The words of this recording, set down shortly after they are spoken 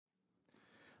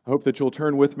I hope that you'll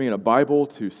turn with me in a Bible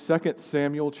to 2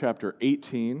 Samuel chapter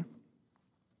 18.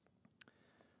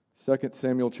 2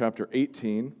 Samuel chapter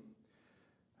 18,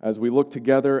 as we look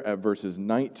together at verses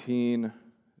 19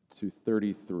 to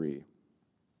 33.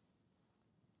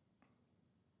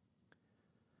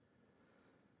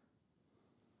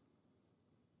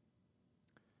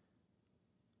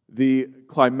 The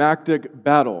climactic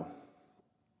battle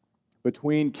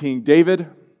between King David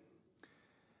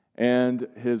and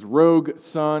his rogue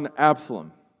son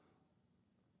Absalom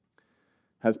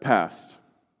has passed,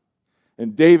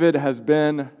 and David has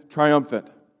been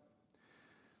triumphant.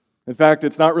 In fact,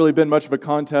 it's not really been much of a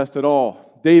contest at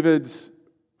all. David's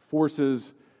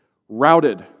forces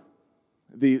routed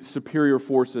the superior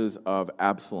forces of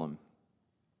Absalom.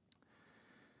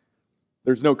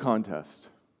 There's no contest.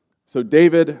 So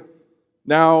David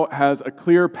now has a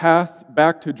clear path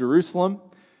back to Jerusalem,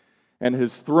 and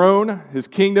his throne, his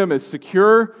kingdom is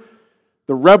secure.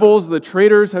 The rebels, the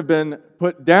traitors have been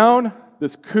put down.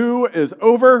 This coup is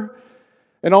over,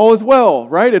 and all is well,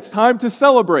 right? It's time to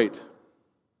celebrate.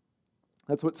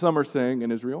 That's what some are saying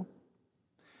in Israel.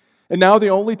 And now the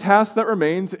only task that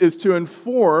remains is to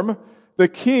inform the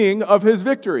king of his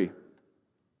victory.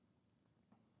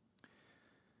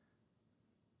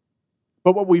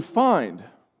 But what we find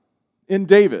in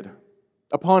David,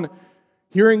 upon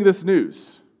hearing this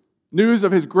news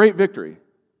of his great victory,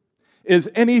 is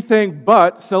anything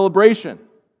but celebration.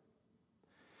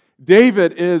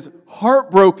 David is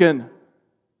heartbroken.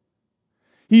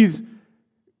 He's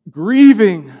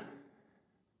grieving.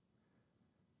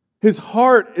 His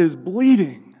heart is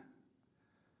bleeding.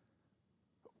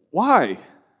 Why?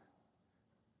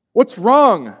 What's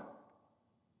wrong?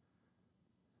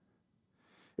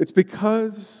 It's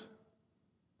because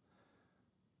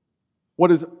what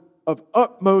is of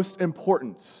utmost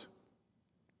importance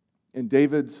in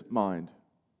David's mind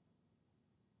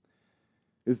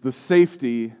is the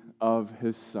safety of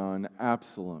his son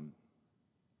Absalom.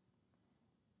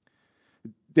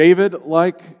 David,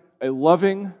 like a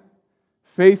loving,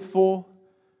 faithful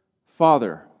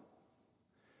father,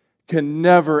 can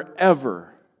never,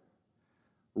 ever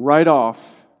write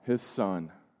off his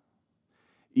son,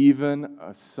 even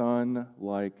a son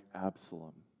like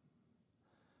Absalom.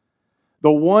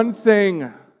 The one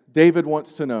thing David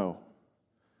wants to know,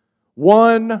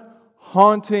 one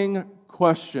haunting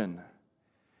question,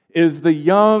 is the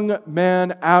young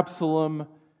man Absalom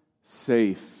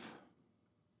safe?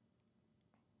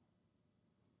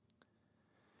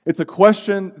 It's a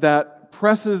question that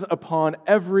presses upon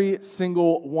every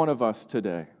single one of us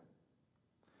today.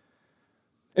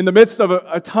 In the midst of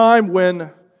a time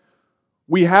when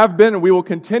we have been and we will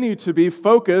continue to be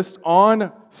focused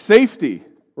on safety,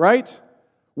 right?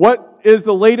 What is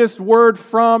the latest word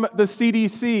from the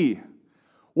CDC?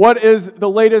 What is the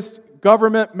latest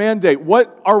government mandate?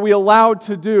 What are we allowed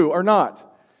to do or not?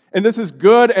 And this is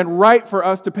good and right for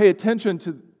us to pay attention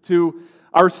to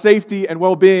our safety and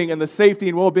well-being and the safety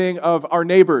and well-being of our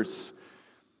neighbors.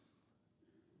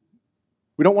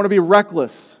 We don't want to be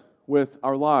reckless with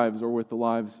our lives or with the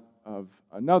lives of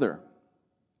another.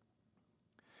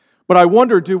 But I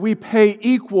wonder, do we pay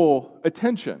equal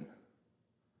attention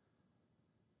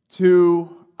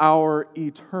to our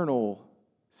eternal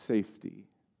safety?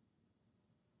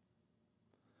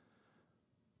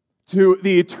 To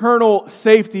the eternal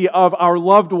safety of our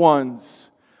loved ones,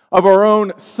 of our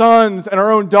own sons and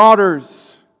our own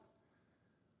daughters.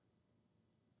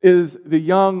 Is the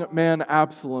young man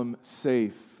Absalom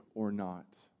safe or not?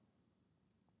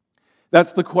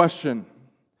 That's the question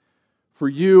for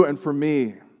you and for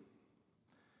me.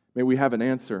 May we have an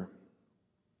answer.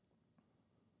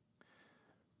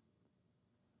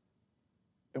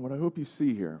 And what I hope you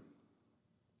see here,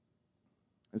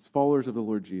 as followers of the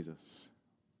Lord Jesus,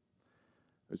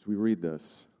 as we read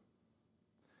this,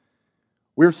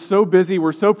 we're so busy,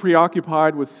 we're so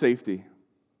preoccupied with safety.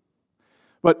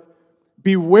 But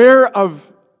beware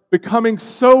of becoming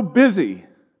so busy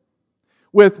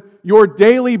with your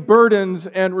daily burdens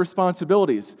and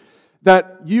responsibilities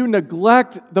that you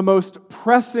neglect the most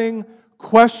pressing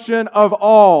question of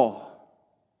all,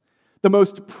 the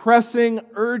most pressing,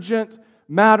 urgent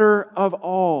matter of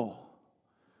all.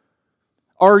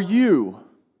 Are you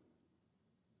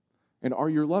and are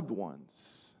your loved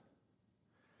ones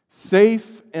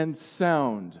safe and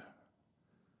sound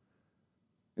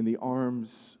in the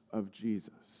arms of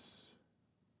Jesus?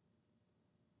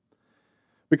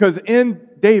 Because in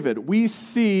David, we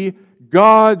see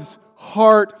God's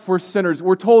heart for sinners.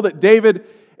 We're told that David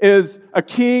is a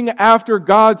king after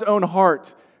God's own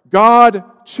heart. God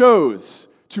chose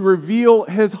to reveal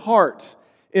his heart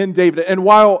in David. And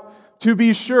while to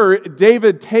be sure,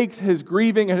 David takes his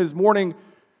grieving and his mourning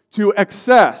to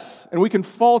excess, and we can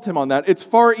fault him on that. It's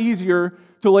far easier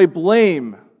to lay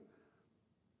blame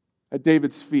at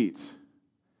David's feet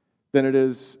than it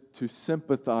is to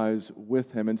sympathize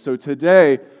with him. And so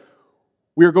today,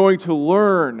 we are going to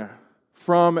learn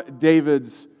from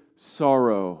David's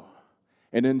sorrow,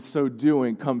 and in so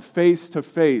doing, come face to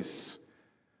face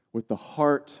with the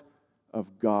heart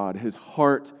of God, his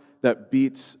heart that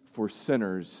beats for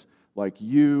sinners like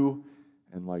you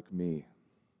and like me.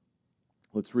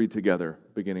 Let's read together,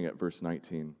 beginning at verse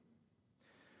 19.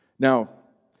 Now,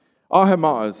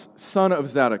 Ahimaaz, son of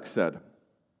Zadok, said,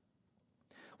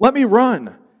 "Let me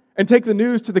run and take the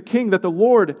news to the king that the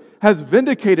Lord has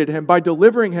vindicated him by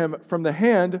delivering him from the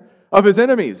hand of his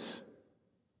enemies."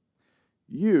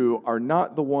 "You are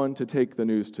not the one to take the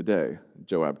news today,"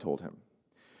 Joab told him.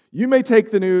 "You may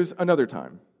take the news another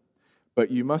time, but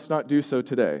you must not do so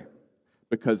today,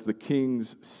 because the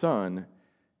king's son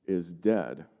is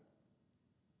dead."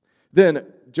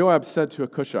 Then Joab said to a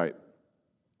Cushite,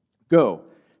 "Go,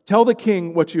 tell the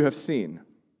king what you have seen."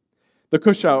 The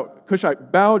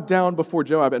Cushite bowed down before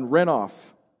Joab and ran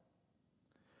off.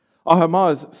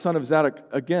 Ahimaaz, son of Zadok,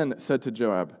 again said to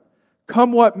Joab,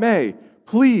 "Come what may,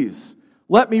 please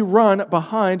let me run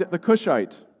behind the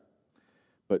Cushite."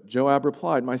 But Joab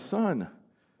replied, "My son,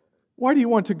 why do you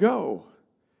want to go?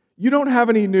 You don't have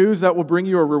any news that will bring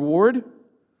you a reward?"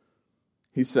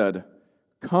 He said,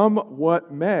 "Come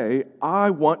what may, I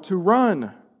want to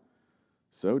run."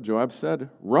 So Joab said,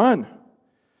 "Run."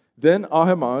 Then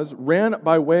Ahimaaz ran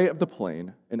by way of the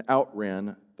plain and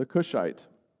outran the Cushite.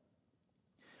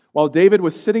 While David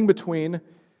was sitting between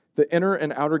the inner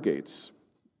and outer gates,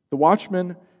 the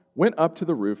watchman went up to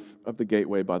the roof of the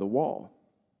gateway by the wall.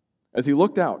 As he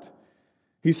looked out,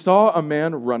 he saw a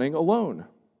man running alone.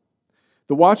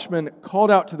 The watchman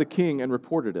called out to the king and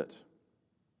reported it.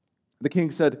 The king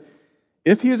said,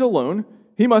 "If he is alone,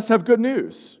 he must have good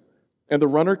news." And the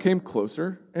runner came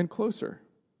closer and closer.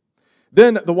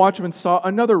 Then the watchman saw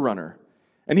another runner,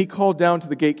 and he called down to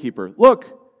the gatekeeper,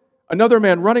 "Look, another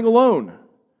man running alone."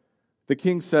 The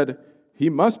king said, "He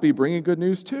must be bringing good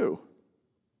news too."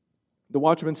 The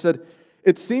watchman said,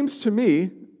 "It seems to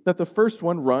me that the first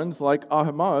one runs like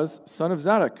Ahimaaz, son of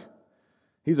Zadok."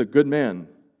 "He's a good man,"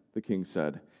 the king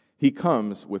said. "He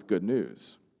comes with good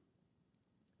news."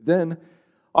 Then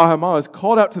Ahimaaz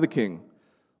called out to the king,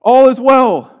 "All is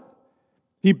well."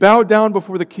 He bowed down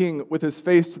before the king with his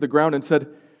face to the ground and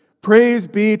said, "Praise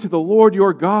be to the Lord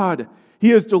your God.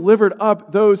 He has delivered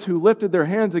up those who lifted their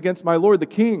hands against my lord the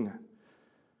king."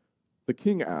 The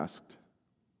king asked,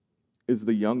 "Is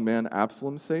the young man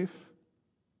Absalom safe?"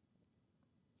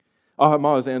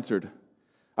 Ahimaaz answered,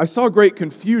 "I saw great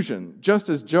confusion, just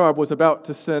as Joab was about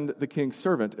to send the king's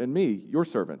servant and me, your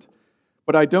servant,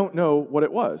 but I don't know what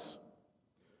it was."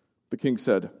 The king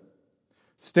said,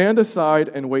 "Stand aside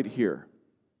and wait here."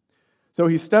 So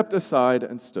he stepped aside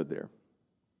and stood there.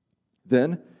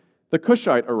 Then the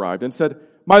Cushite arrived and said,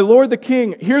 "My lord the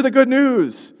king, hear the good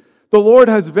news. The Lord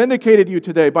has vindicated you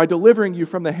today by delivering you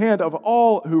from the hand of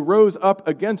all who rose up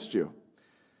against you."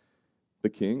 The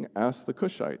king asked the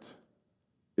Cushite,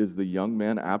 "Is the young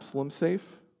man Absalom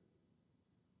safe?"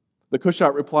 The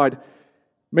Cushite replied,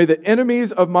 "May the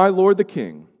enemies of my lord the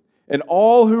king and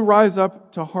all who rise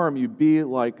up to harm you be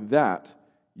like that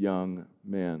young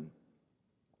man."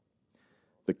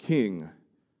 The king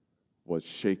was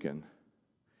shaken.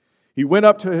 He went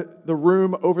up to the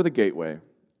room over the gateway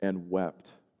and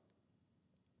wept.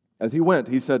 As he went,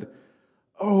 he said,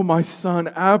 "Oh, my son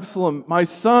Absalom, my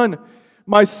son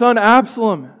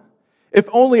Absalom, if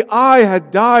only I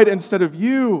had died instead of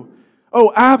you.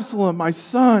 Oh, Absalom, my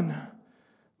son,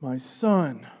 my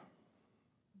son."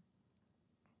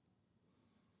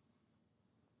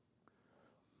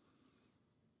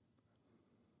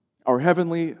 Our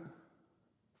Heavenly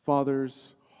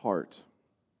Father's heart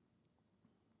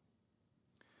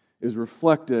is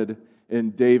reflected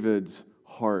in David's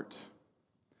heart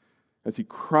as he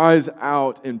cries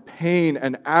out in pain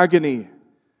and agony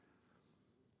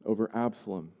over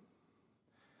Absalom.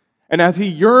 And as he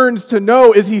yearns to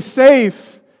know, is he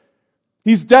safe?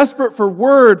 He's desperate for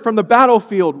word from the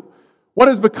battlefield. What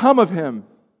has become of him?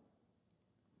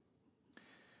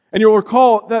 And you'll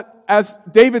recall that as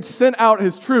David sent out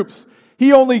his troops,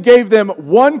 he only gave them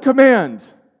one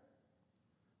command.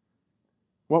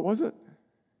 What was it?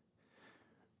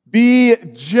 Be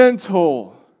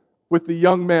gentle with the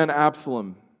young man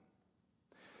Absalom.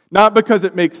 Not because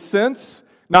it makes sense,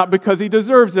 not because he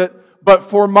deserves it, but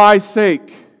for my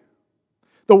sake.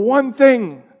 The one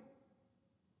thing.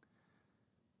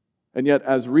 And yet,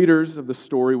 as readers of the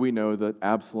story, we know that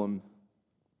Absalom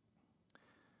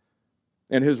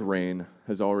and his reign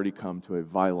has already come to a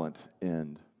violent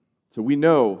end. So we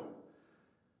know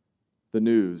the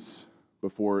news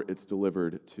before it's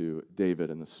delivered to David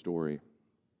in the story.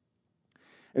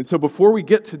 And so before we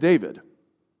get to David,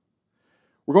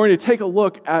 we're going to take a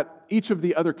look at each of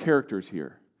the other characters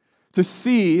here to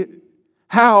see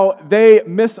how they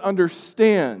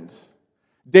misunderstand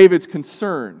David's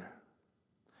concern,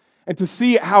 and to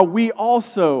see how we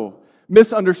also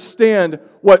misunderstand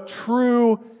what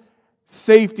true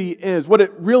safety is, what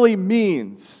it really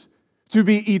means to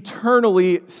be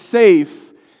eternally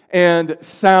safe and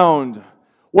sound,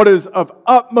 what is of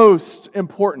utmost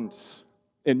importance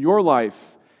in your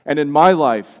life and in my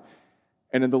life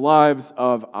and in the lives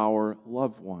of our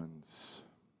loved ones.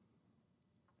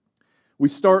 We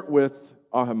start with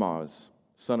Ahimaaz,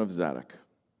 son of Zadok.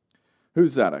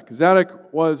 Who's Zadok?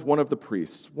 Zadok was one of the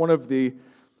priests, one of the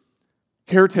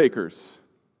caretakers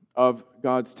of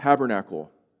God's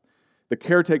tabernacle, the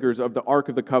caretakers of the Ark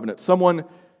of the Covenant, someone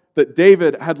that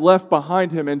David had left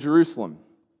behind him in Jerusalem.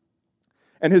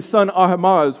 And his son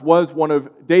Ahimaaz was one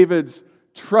of David's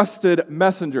trusted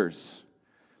messengers.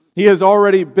 He has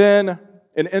already been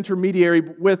an intermediary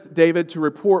with David to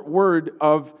report word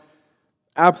of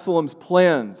Absalom's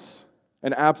plans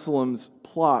and Absalom's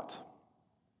plot.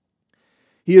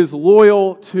 He is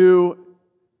loyal to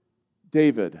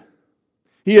David.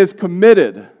 He is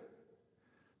committed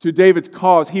to David's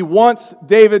cause. He wants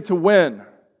David to win.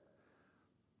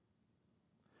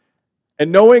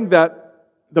 And knowing that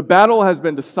the battle has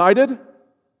been decided,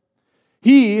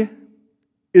 he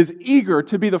is eager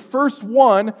to be the first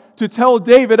one to tell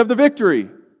David of the victory.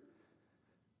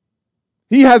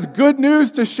 He has good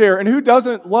news to share, and who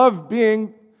doesn't love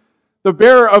being the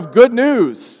bearer of good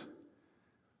news?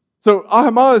 So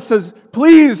Ahimaaz says,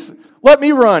 please, let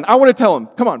me run. I want to tell him.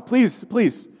 Come on, please,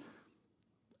 please.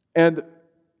 And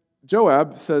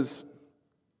Joab says,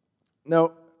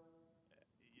 no,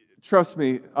 trust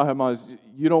me, Ahimaaz,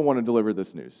 you don't want to deliver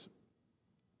this news.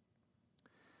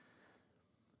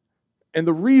 And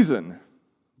the reason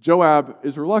Joab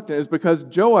is reluctant is because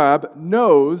Joab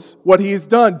knows what he's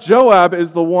done. Joab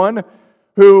is the one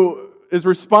who is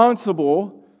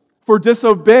responsible for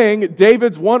disobeying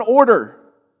David's one order.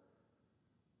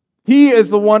 He is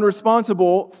the one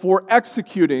responsible for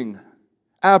executing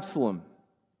Absalom.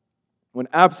 When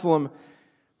Absalom,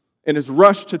 in his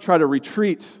rush to try to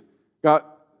retreat, got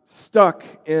stuck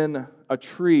in a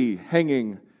tree,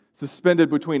 hanging, suspended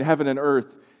between heaven and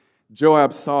earth,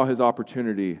 Joab saw his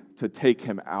opportunity to take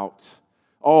him out,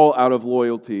 all out of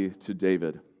loyalty to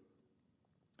David.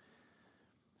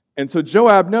 And so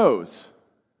Joab knows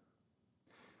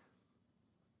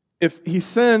if he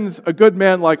sends a good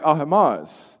man like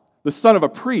Ahimaaz, the son of a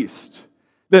priest,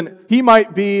 then he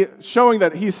might be showing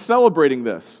that he's celebrating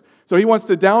this. So he wants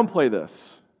to downplay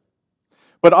this.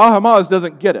 But Ahimaaz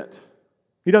doesn't get it.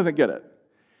 He doesn't get it.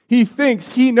 He thinks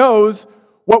he knows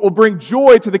what will bring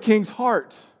joy to the king's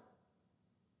heart.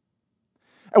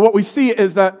 And what we see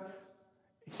is that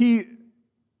he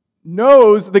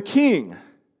knows the king,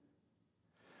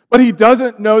 but he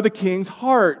doesn't know the king's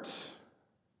heart.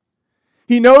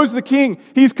 He knows the king.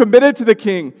 He's committed to the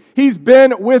king. He's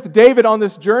been with David on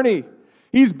this journey.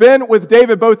 He's been with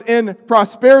David both in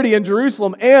prosperity in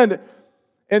Jerusalem and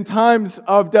in times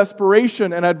of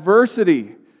desperation and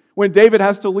adversity when David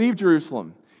has to leave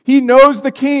Jerusalem. He knows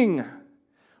the king,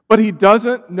 but he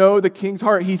doesn't know the king's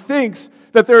heart. He thinks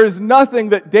that there is nothing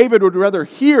that David would rather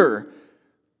hear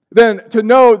than to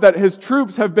know that his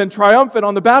troops have been triumphant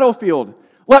on the battlefield.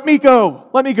 Let me go,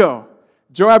 let me go.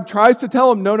 Joab tries to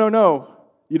tell him, no,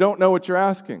 you don't know what you're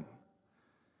asking.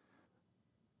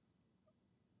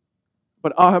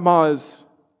 But Ahimaaz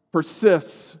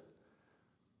persists,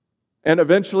 and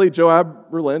eventually Joab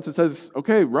relents and says,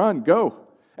 okay, run, go.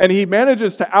 And he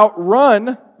manages to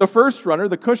outrun the first runner,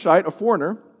 the Cushite, a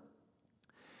foreigner.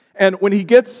 And when he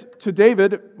gets to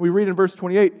David, we read in verse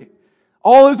 28,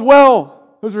 all is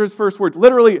well. Those are his first words.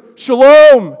 Literally,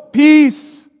 shalom,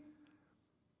 peace.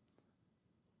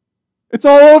 It's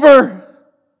all over.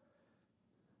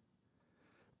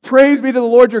 Praise be to the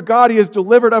Lord your God. He has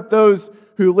delivered up those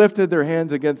who lifted their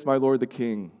hands against my Lord the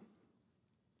king.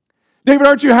 David,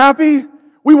 aren't you happy?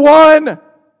 We won.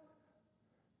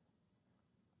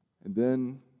 And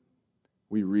then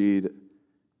we read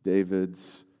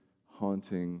David's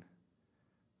haunting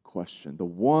question. The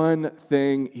one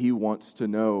thing he wants to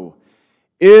know,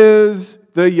 is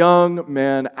the young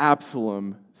man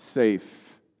Absalom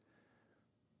safe?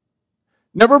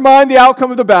 Never mind the outcome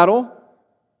of the battle.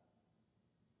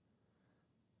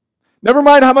 Never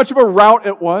mind how much of a rout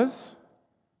it was.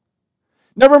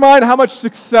 Never mind how much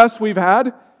success we've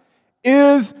had.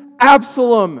 Is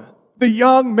Absalom, The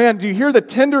young man, do you hear the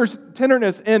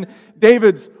tenderness in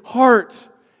David's heart?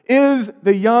 Is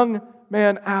the young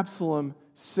man Absalom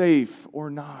safe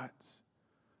or not?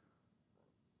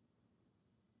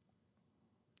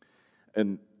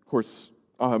 And of course,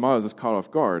 Ahimaaz is caught off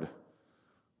guard.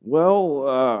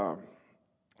 Well,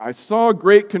 I saw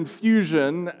great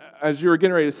confusion as you were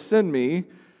getting ready to send me.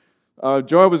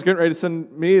 Joab was getting ready to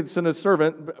send me and send a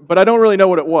servant, but I don't really know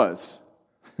what it was.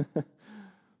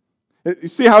 You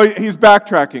see how he's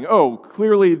backtracking. Oh,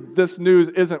 clearly this news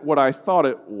isn't what I thought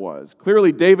it was.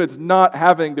 Clearly David's not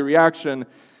having the reaction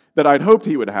that I'd hoped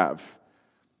he would have.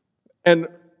 And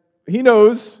he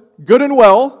knows good and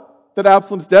well that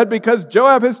Absalom's dead because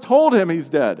Joab has told him he's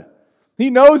dead.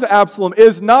 He knows Absalom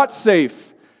is not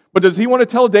safe. But does he want to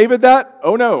tell David that?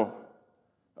 Oh no.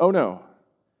 Oh no.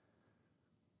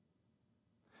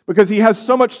 Because he has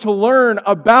so much to learn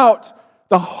about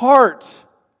the heart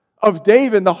of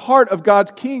David, the heart of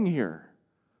God's king here.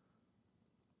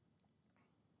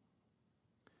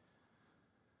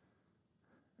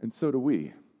 And so do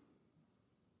we.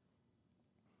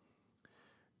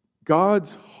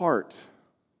 God's heart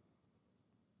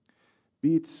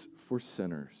beats for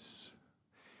sinners.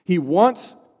 He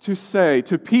wants to say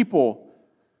to people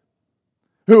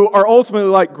who are ultimately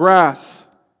like grass,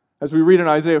 as we read in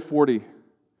Isaiah 40,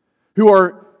 who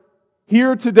are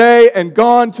here today and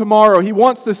gone tomorrow. He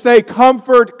wants to say,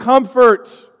 comfort, comfort.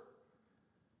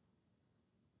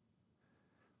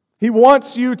 He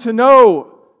wants you to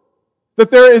know that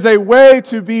there is a way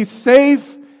to be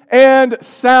safe and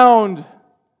sound,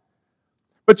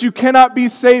 but you cannot be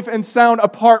safe and sound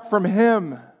apart from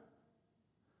Him.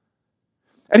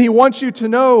 And He wants you to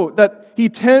know that He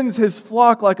tends His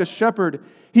flock like a shepherd.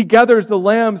 He gathers the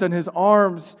lambs in His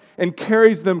arms and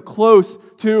carries them close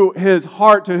to His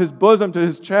heart, to His bosom, to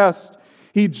His chest.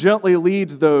 He gently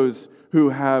leads those who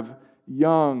have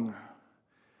young.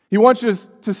 He wants you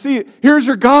to see, here's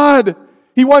your God.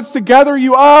 He wants to gather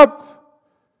you up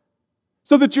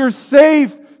so that you're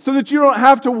safe, so that you don't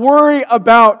have to worry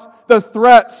about the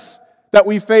threats that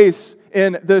we face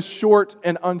in this short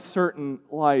and uncertain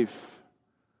life.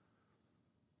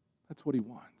 That's what He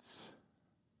wants.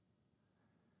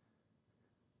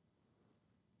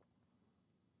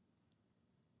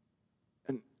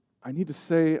 And I need to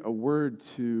say a word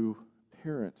to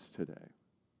parents today.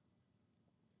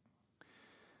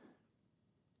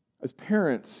 As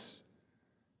parents,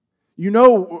 you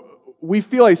know we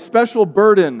feel a special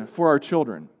burden for our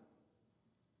children.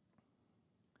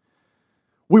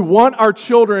 We want our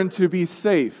children to be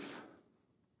safe.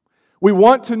 We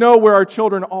want to know where our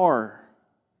children are.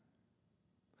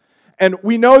 And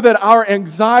we know that our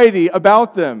anxiety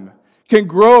about them can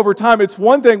grow over time. It's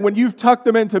one thing when you've tucked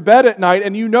them into bed at night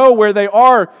and you know where they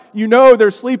are, you know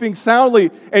they're sleeping soundly,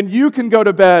 and you can go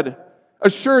to bed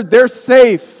assured they're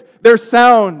safe, they're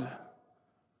sound.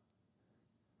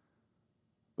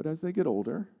 But as they get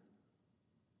older,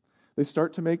 they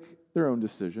start to make their own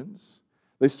decisions.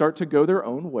 They start to go their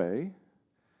own way.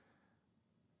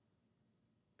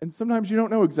 And sometimes you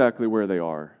don't know exactly where they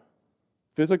are.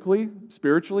 Physically,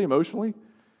 spiritually, emotionally.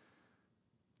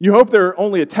 You hope they're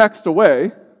only a text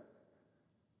away.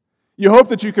 You hope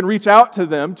that you can reach out to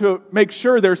them to make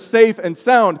sure they're safe and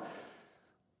sound.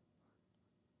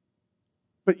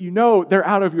 But you know they're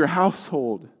out of your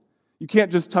household. You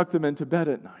can't just tuck them into bed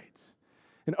at night.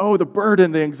 And oh, the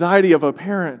burden, the anxiety of a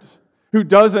parent who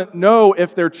doesn't know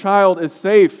if their child is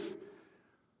safe.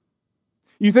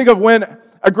 You think of when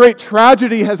a great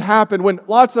tragedy has happened, when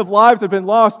lots of lives have been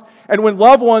lost, and when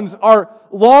loved ones are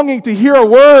longing to hear a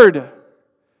word,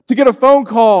 to get a phone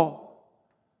call,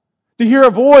 to hear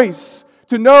a voice,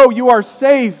 to know you are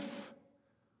safe.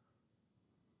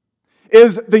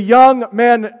 Is the young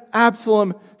man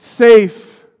Absalom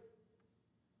safe?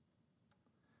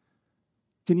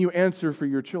 Can you answer for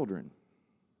your children?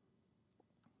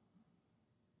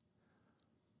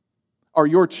 Are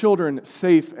your children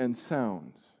safe and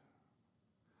sound?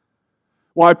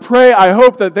 Well, I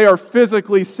hope that they are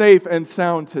physically safe and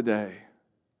sound today.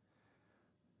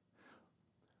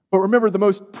 But remember, the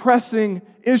most pressing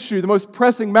issue, the most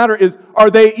pressing matter is, are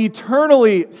they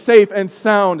eternally safe and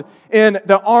sound in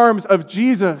the arms of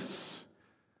Jesus?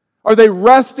 Are they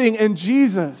resting in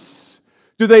Jesus?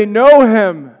 Do they know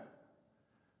Him?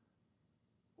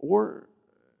 Or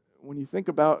when you think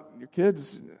about your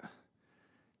kids, you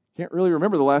can't really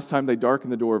remember the last time they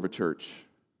darkened the door of a church.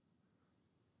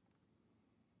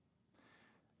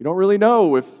 You don't really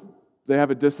know if they have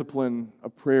a discipline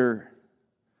of prayer,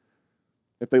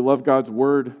 if they love God's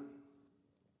Word.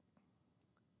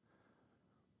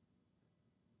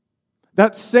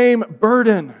 That same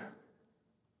burden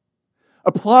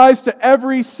applies to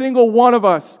every single one of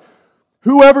us,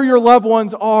 whoever your loved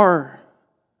ones are.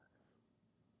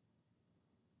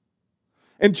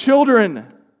 And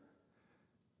children,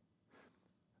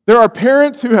 there are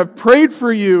parents who have prayed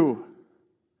for you,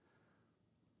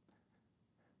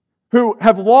 who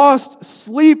have lost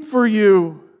sleep for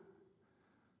you.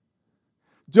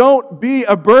 Don't be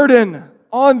a burden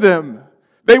on them.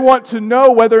 They want to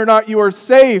know whether or not you are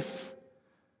safe.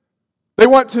 They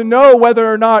want to know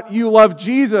whether or not you love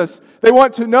Jesus. They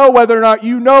want to know whether or not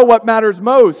you know what matters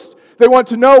most. They want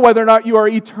to know whether or not you are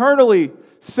eternally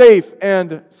safe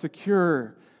and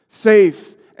secure,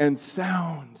 safe and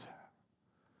sound.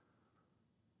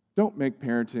 Don't make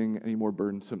parenting any more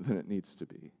burdensome than it needs to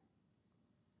be.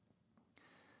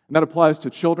 And that applies to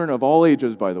children of all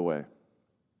ages, by the way.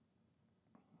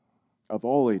 Of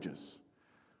all ages.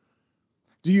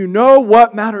 Do you know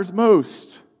what matters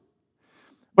most?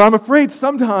 But I'm afraid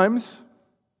sometimes,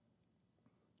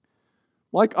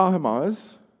 like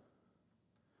Ahimaaz,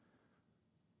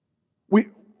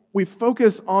 we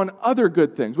focus on other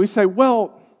good things. We say,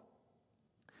 well,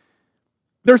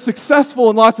 they're successful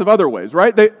in lots of other ways,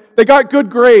 right? They got good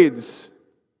grades.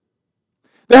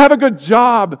 They have a good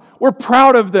job. We're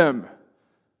proud of them.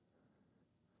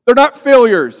 They're not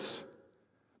failures.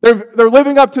 They're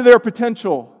living up to their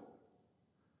potential.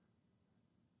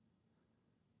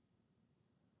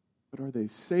 But are they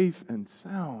safe and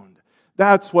sound?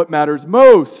 That's what matters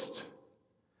most.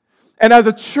 And as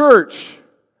a church,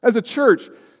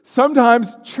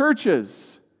 sometimes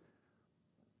churches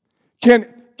can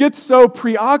get so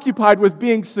preoccupied with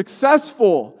being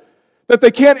successful that they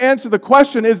can't answer the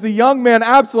question, is the young man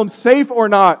Absalom safe or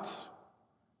not?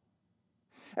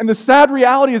 And the sad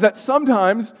reality is that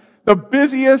sometimes the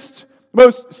busiest,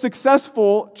 most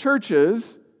successful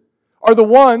churches are the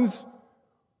ones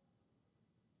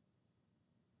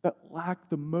that lack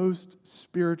the most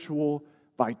spiritual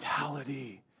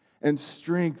vitality and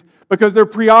strength because they're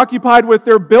preoccupied with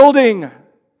their building.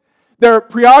 They're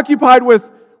preoccupied with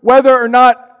whether or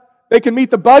not they can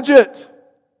meet the budget.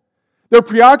 They're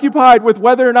preoccupied with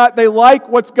whether or not they like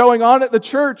what's going on at the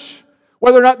church,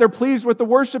 whether or not they're pleased with the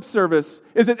worship service.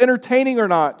 Is it entertaining or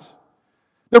not?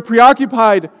 They're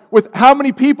preoccupied with how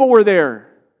many people were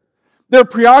there. They're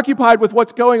preoccupied with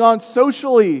what's going on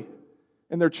socially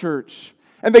in their church.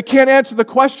 And they can't answer the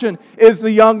question, is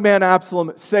the young man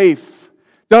Absalom safe?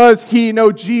 Does he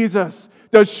know Jesus?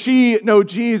 Does she know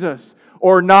Jesus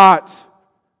or not?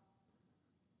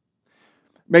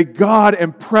 May God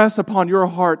impress upon your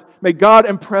heart, may God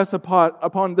impress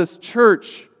upon this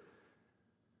church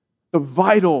the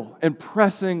vital and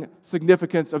pressing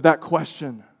significance of that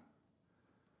question.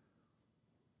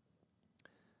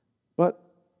 But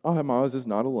Ahimaaz is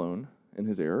not alone in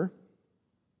his error.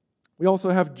 We also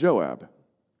have Joab.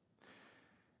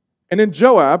 And in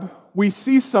Joab, we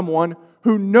see someone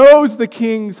who knows the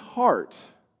king's heart.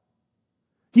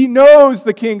 He knows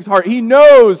the king's heart. He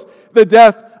knows the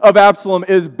death of Absalom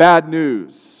is bad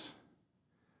news.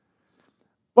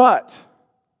 But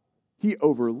he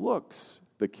overlooks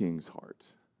the king's heart.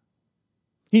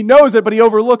 He knows it, but he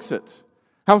overlooks it.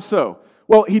 How so?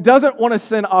 Well, he doesn't want to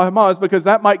send Ahimaaz because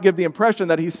that might give the impression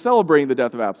that he's celebrating the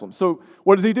death of Absalom. So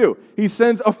what does he do? He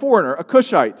sends a foreigner, a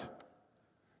Cushite,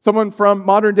 someone from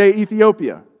modern-day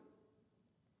Ethiopia,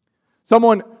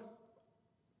 someone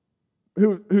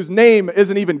whose name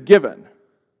isn't even given,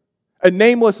 a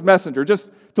nameless messenger,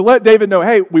 just to let David know,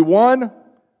 hey, we won.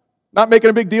 Not making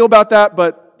a big deal about that,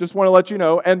 but just want to let you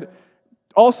know. And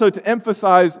also to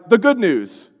emphasize the good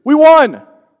news. We won.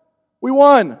 We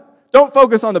won. Don't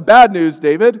focus on the bad news,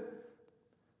 David.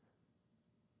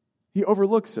 He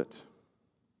overlooks it.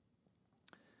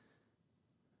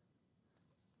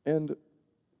 And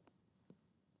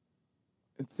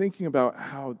thinking about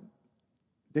how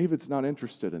David's not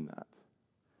interested in that.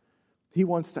 He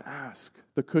wants to ask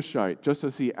the Cushite, just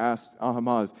as he asked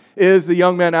Ahimaaz, is the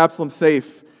young man Absalom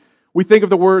safe? We think of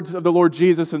the words of the Lord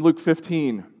Jesus in Luke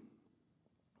 15.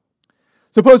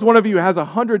 Suppose one of you has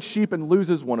 100 sheep and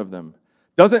loses one of them.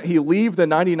 Doesn't he leave the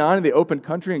 99 in the open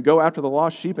country and go after the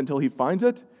lost sheep until he finds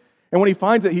it? And when he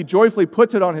finds it, he joyfully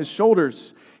puts it on his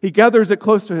shoulders. He gathers it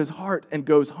close to his heart and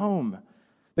goes home.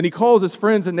 Then he calls his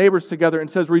friends and neighbors together and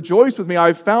says, rejoice with me, I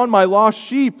have found my lost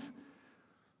sheep.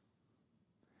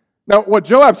 Now, what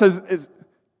Joab says is,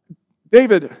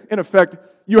 David, in effect,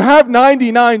 you have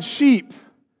 99 sheep.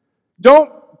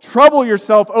 Don't trouble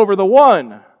yourself over the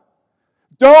one.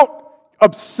 Don't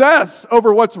obsess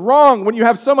over what's wrong when you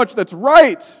have so much that's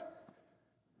right.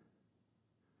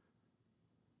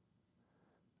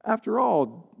 After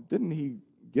all, didn't he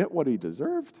get what he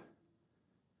deserved?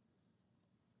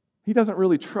 he doesn't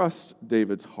really trust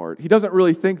David's heart. He doesn't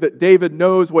really think that David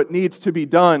knows what needs to be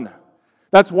done.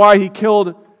 That's why he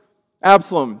killed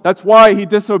Absalom. That's why he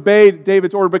disobeyed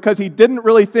David's order, because he didn't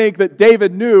really think that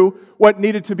David knew what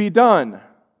needed to be done.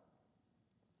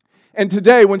 And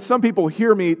today, when some people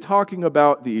hear me talking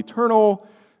about the eternal,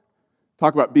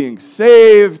 talk about being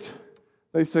saved,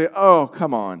 they say, oh,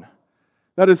 come on.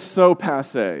 That is so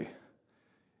passé.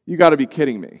 You got to be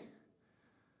kidding me.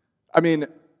 I mean,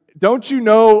 don't you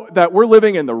know that we're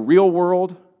living in the real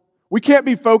world? We can't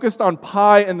be focused on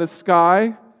pie in the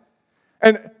sky.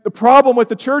 And the problem with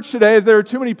the church today is there are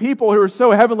too many people who are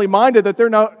so heavenly minded that they're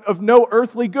not of no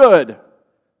earthly good.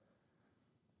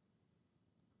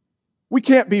 We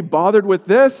can't be bothered with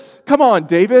this. Come on,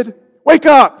 David, wake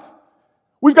up.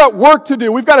 We've got work to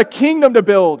do. We've got a kingdom to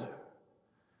build.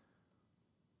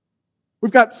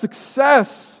 We've got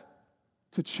success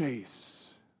to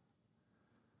chase.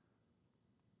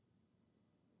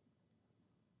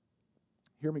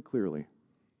 Hear me clearly.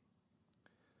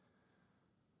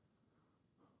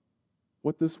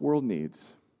 What this world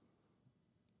needs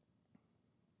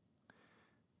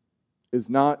is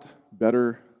not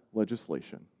better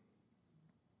legislation.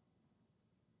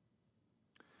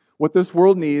 What this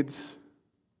world needs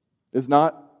is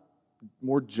not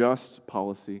more just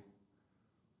policy.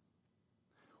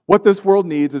 What this world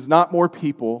needs is not more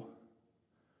people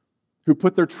who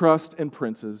put their trust in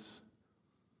princes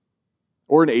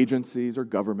or in agencies or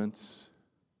governments.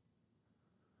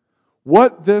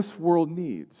 What this world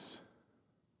needs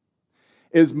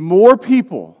is more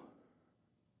people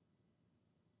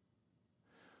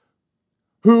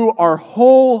who are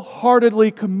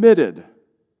wholeheartedly committed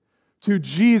to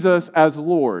Jesus as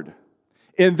Lord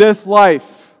in this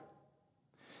life.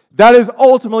 That is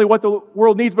ultimately what the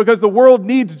world needs, because the world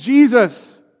needs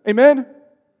Jesus. Amen?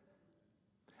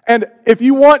 And if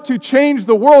you want to change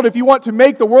the world, if you want to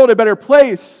make the world a better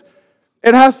place,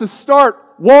 it has to start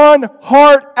one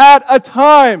heart at a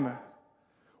time.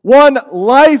 One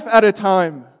life at a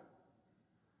time.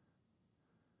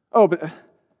 Oh, but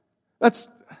that's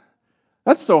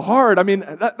so hard. I mean,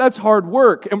 that's hard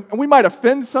work. And we might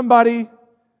offend somebody.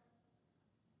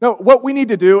 No, what we need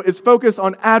to do is focus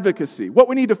on advocacy. What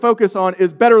we need to focus on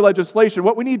is better legislation.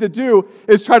 What we need to do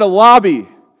is try to lobby.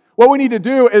 What we need to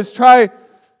do is try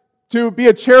to be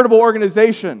a charitable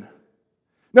organization.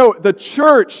 No, the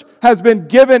church has been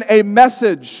given a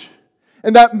message.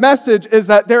 And that message is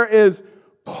that there is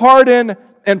pardon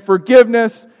and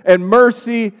forgiveness and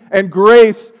mercy and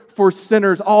grace for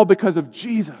sinners, all because of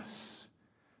Jesus.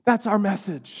 That's our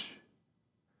message.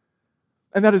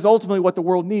 And that is ultimately what the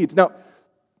world needs. Now,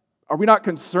 are we not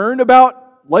concerned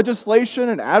about legislation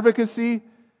and advocacy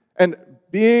and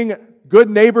being good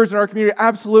neighbors in our community?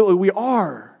 Absolutely, we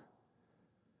are.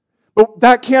 But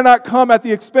that cannot come at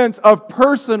the expense of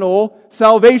personal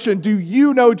salvation. Do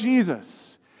you know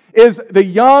Jesus? Is the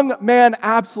young man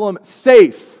Absalom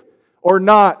safe or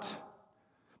not?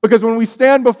 Because when we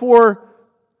stand before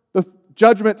the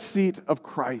judgment seat of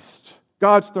Christ,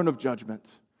 God's throne of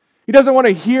judgment, He doesn't want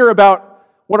to hear about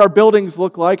what our buildings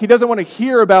look like. He doesn't want to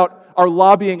hear about our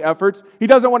lobbying efforts. He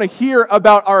doesn't want to hear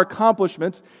about our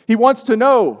accomplishments. He wants to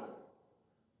know,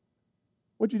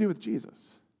 what'd you do with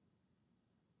Jesus?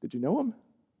 Did you know Him?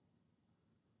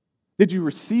 Did you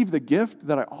receive the gift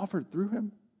that I offered through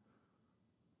Him?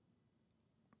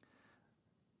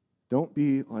 Don't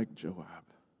be like Joab.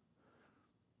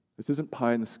 This isn't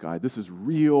pie in the sky. This is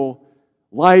real,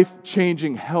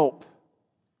 life-changing help.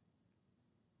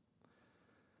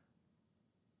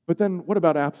 But then what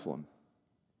about Absalom?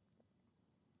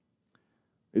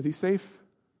 Is he safe?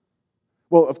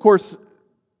 Well, of course,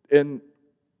 in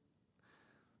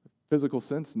physical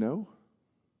sense, no.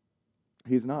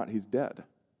 He's not. He's dead.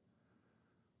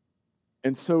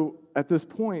 And so at this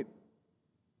point,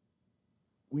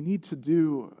 we need to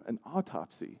do an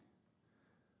autopsy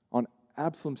on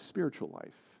Absalom's spiritual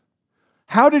life.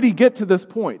 How did he get to this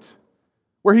point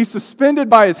where he's suspended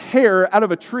by his hair out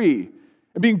of a tree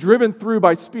and being driven through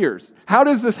by spears? How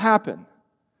does this happen?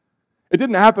 It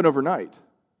didn't happen overnight.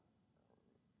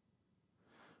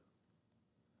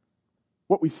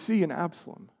 What we see in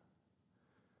Absalom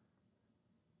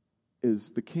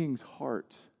is the king's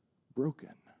heart broken.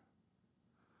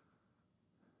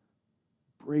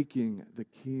 Breaking the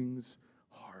king's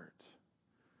heart.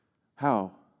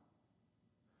 How?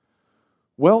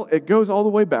 Well, it goes all the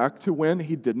way back to when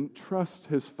he didn't trust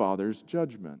his father's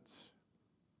judgment.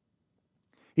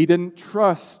 He didn't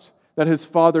trust that his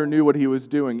father knew what he was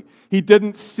doing. He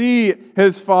didn't see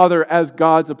his father as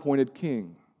God's appointed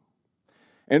king.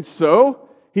 And so,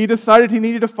 he decided he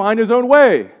needed to find his own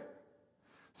way.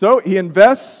 So he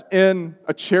invests in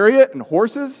a chariot and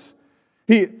horses.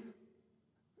 He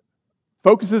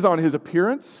focuses on his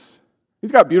appearance.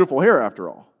 He's got beautiful hair, after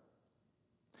all.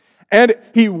 And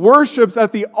he worships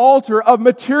at the altar of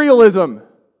materialism.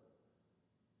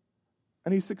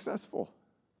 And he's successful.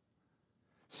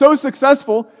 So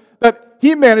successful that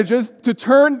he manages to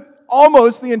turn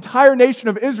almost the entire nation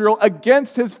of Israel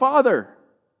against his father.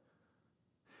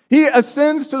 He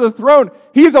ascends to the throne.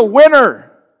 He's a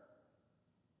winner.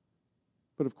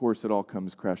 But of course, it all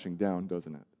comes crashing down,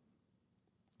 doesn't it?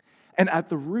 And at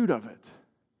the root of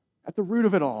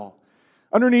it all,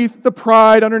 underneath the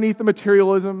pride, underneath the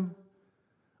materialism,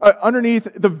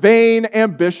 underneath the vain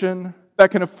ambition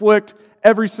that can afflict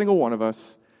every single one of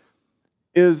us,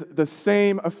 is the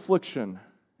same affliction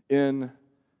in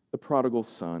the prodigal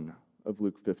son of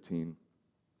Luke 15.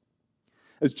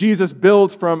 As Jesus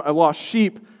builds from a lost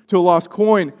sheep to a lost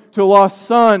coin to a lost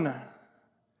son,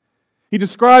 he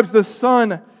describes the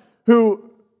son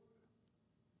who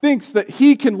thinks that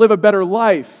he can live a better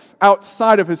life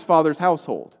outside of his father's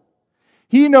household.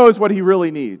 He knows what he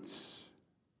really needs.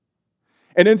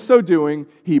 And in so doing,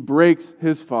 he breaks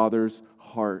his father's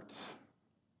heart.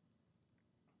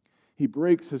 He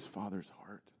breaks his father's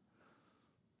heart.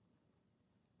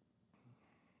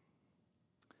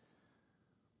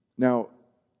 Now,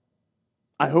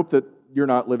 I hope that you're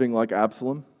not living like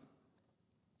Absalom.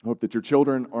 I hope that your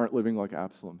children aren't living like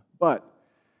Absalom. But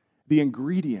the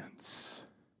ingredients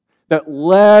that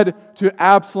led to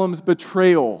Absalom's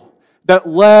betrayal, that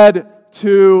led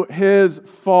to his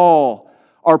fall,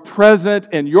 are present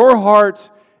in your heart,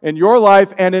 in your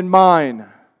life, and in mine.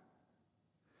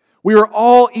 We are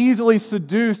all easily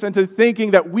seduced into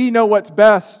thinking that we know what's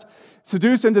best,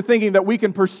 seduced into thinking that we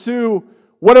can pursue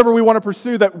whatever we want to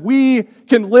pursue, that we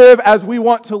can live as we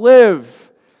want to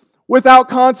live without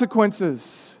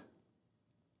consequences.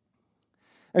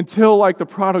 Until, like the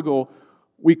prodigal,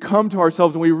 we come to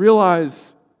ourselves and we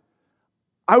realize,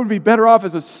 I would be better off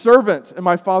as a servant in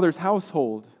my father's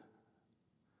household.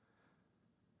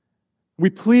 We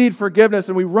plead forgiveness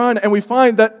and we run, and we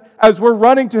find that as we're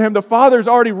running to him, the Father's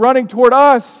already running toward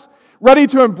us, ready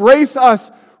to embrace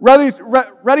us,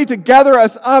 ready to gather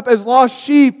us up as lost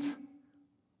sheep,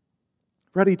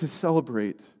 ready to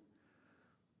celebrate.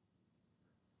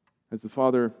 As the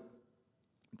father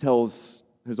tells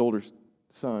his older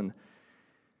son,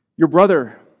 your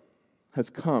brother has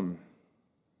come,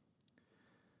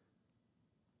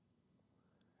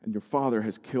 and your father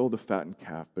has killed the fattened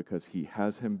calf because he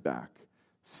has him back,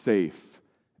 safe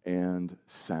and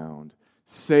sound.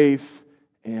 Safe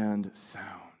and sound.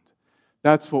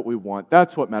 That's what we want.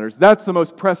 That's what matters. That's the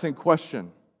most pressing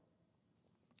question.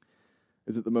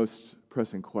 Is it the most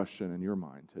pressing question in your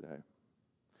mind today?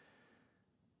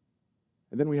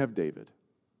 And then we have David.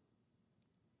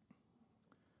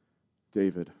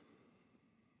 David.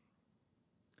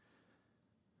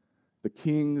 The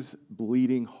king's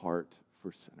bleeding heart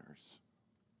for sinners.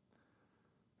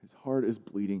 His heart is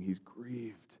bleeding. He's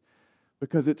grieved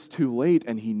because it's too late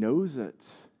and he knows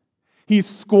it. He's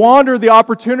squandered the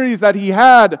opportunities that he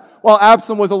had while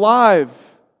Absalom was alive.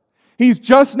 He's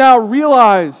just now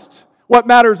realized what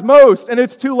matters most, and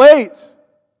it's too late.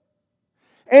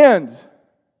 And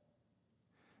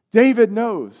David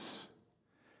knows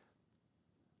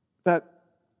that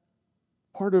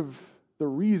part of the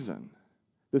reason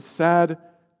this sad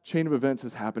chain of events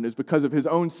has happened is because of his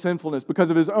own sinfulness, because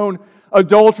of his own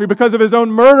adultery, because of his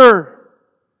own murder.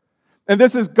 And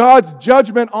this is God's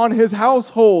judgment on his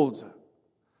household,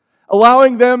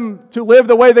 allowing them to live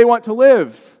the way they want to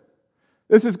live.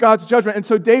 This is God's judgment. And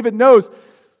so David knows,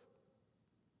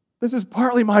 this is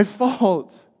partly my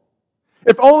fault.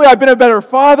 If only I'd been a better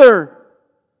father.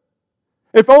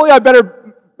 If only I'd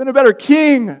been a better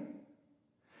king.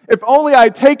 If only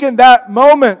I'd taken that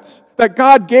moment that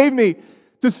God gave me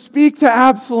to speak to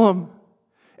Absalom.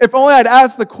 If only I'd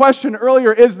asked the question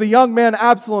earlier, is the young man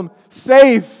Absalom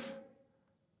safe?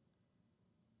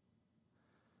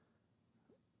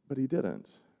 But he didn't.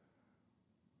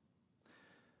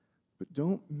 But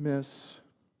don't miss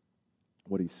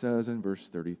what he says in verse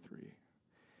 33.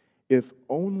 If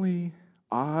only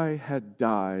I had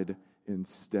died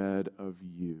instead of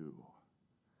you.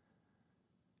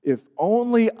 If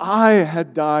only I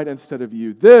had died instead of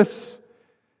you. This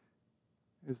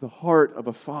is the heart of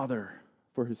a father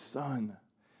for his son.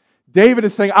 David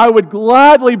is saying, I would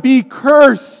gladly be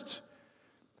cursed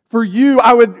for you.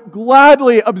 I would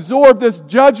gladly absorb this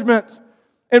judgment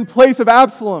in place of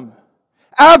Absalom.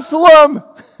 Absalom,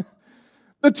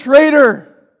 the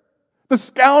traitor, the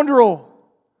scoundrel,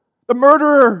 the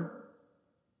murderer.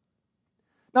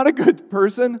 Not a good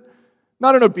person,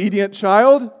 not an obedient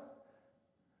child.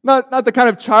 Not the kind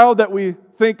of child that we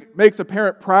think makes a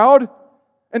parent proud.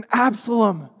 An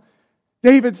Absalom.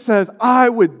 David says, I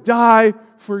would die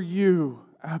for you,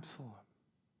 Absalom.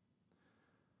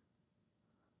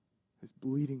 His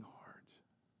bleeding heart.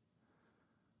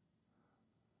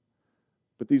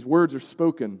 But these words are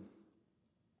spoken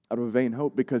out of a vain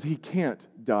hope because he can't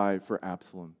die for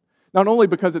Absalom. Not only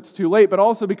because it's too late, but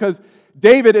also because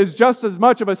David is just as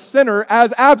much of a sinner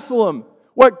as Absalom.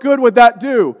 What good would that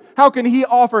do? How can he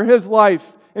offer his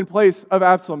life in place of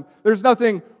Absalom? There's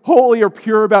nothing holy or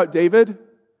pure about David.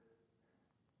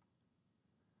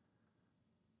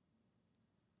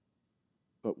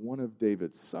 But one of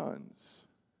David's sons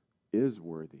is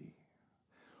worthy.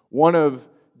 One of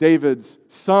David's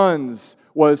sons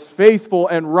was faithful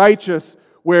and righteous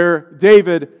where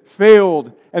David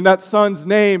failed, and that son's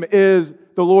name is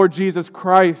the Lord Jesus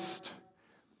Christ.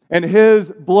 And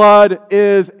his blood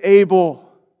is able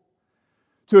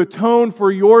to atone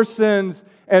for your sins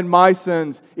and my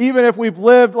sins. Even if we've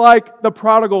lived like the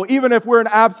prodigal, even if we're an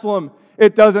Absalom,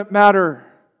 it doesn't matter.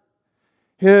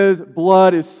 His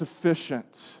blood is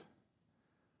sufficient.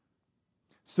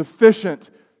 Sufficient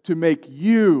to make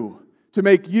you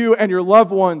and your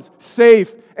loved ones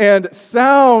safe and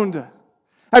sound.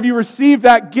 Have you received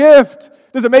that gift?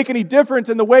 Does it make any difference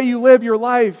in the way you live your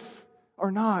life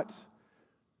or not?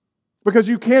 Because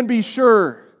you can be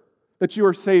sure that you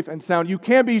are safe and sound. You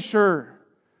can be sure.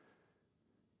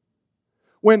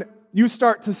 When you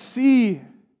start to see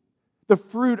the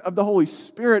fruit of the Holy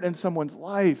Spirit in someone's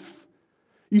life,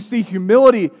 you see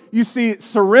humility, you see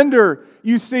surrender,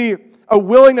 you see a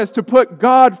willingness to put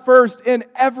God first in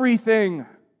everything.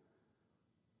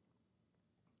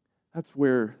 That's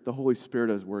where the Holy Spirit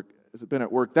has been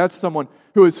at work. That's someone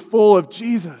who is full of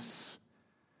Jesus.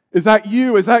 Is that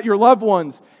you? Is that your loved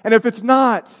ones? And if it's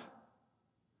not,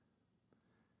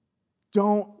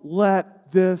 don't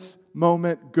let this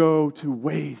moment go to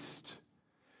waste.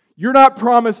 You're not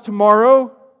promised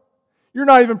tomorrow. You're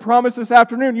not even promised this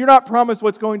afternoon. You're not promised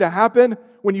what's going to happen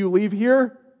when you leave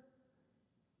here.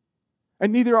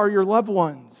 And neither are your loved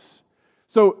ones.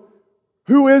 So,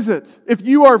 who is it? If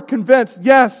you are convinced,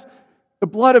 yes, the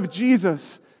blood of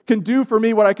Jesus can do for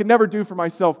me what I can never do for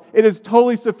myself. It is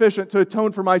totally sufficient to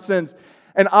atone for my sins.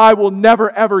 And I will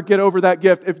never, ever get over that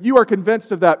gift. If you are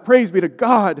convinced of that, praise be to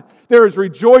God. There is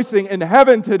rejoicing in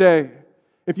heaven today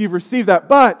if you've received that.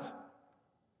 But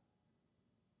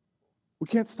we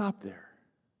can't stop there.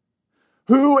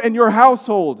 Who in your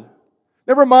household,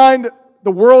 never mind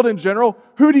the world in general,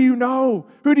 who do you know?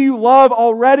 Who do you love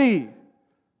already?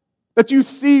 That you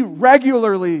see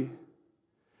regularly?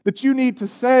 That you need to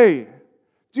say,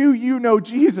 do you know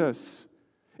Jesus?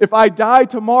 If I die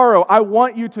tomorrow, I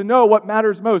want you to know what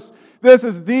matters most. This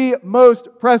is the most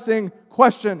pressing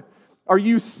question. Are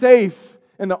you safe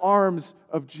in the arms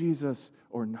of Jesus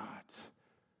or not?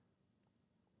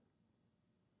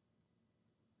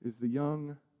 Is the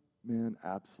young man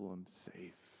Absalom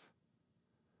safe?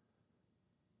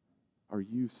 Are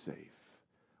you safe?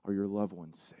 Are your loved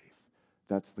ones safe?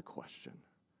 That's the question.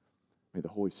 May the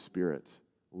Holy Spirit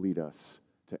lead us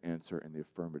to answer in the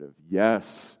affirmative.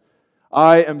 Yes,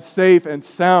 I am safe and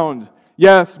sound.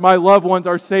 Yes, my loved ones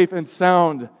are safe and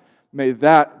sound. May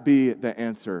that be the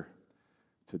answer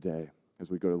today as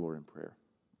we go to the Lord in prayer.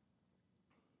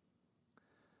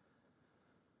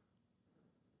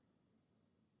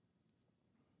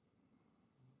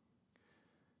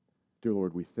 Dear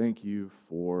Lord, we thank you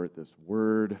for this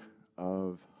word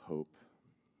of hope.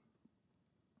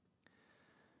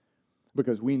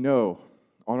 Because we know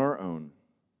on our own,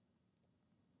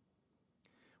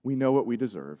 we know what we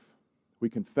deserve. We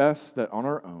confess that on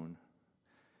our own,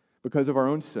 because of our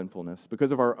own sinfulness,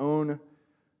 because of our own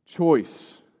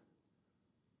choice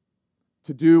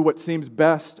to do what seems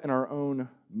best in our own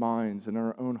minds and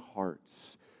our own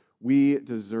hearts, we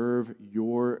deserve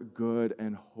your good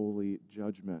and holy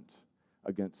judgment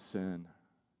against sin.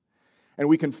 And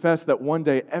we confess that one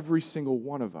day every single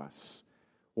one of us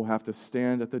will have to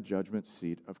stand at the judgment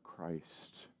seat of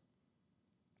Christ.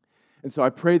 And so I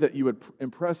pray that you would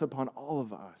impress upon all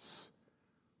of us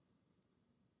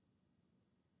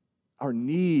our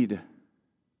need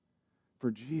for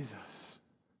Jesus.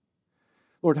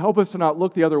 Lord, help us to not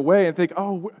look the other way and think,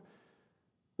 oh,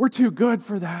 we're too good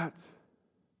for that.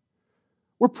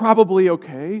 We're probably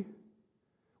okay.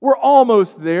 We're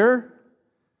almost there.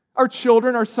 Our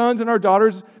children, our sons and our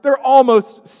daughters, they're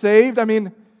almost saved. I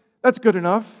mean, that's good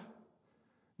enough.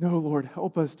 No, Lord,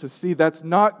 help us to see that's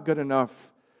not good enough.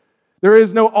 There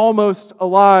is no almost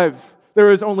alive.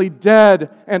 There is only dead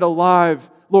and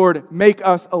alive. Lord, make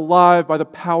us alive by the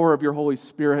power of your Holy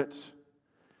Spirit.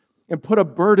 And put a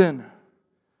burden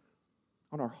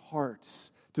on our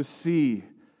hearts to see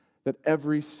that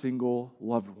every single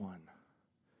loved one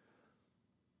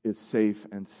is safe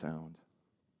and sound.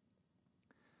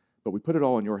 But we put it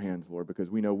all in your hands, Lord, because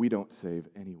we know we don't save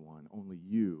anyone. Only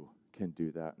you can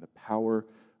do that in the power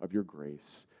of your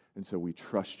grace. And so we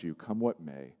trust you, come what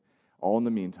may, all in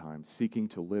the meantime, seeking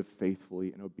to live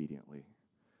faithfully and obediently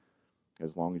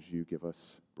as long as you give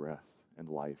us breath and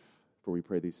life. For we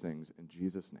pray these things in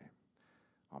Jesus' name.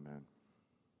 Amen.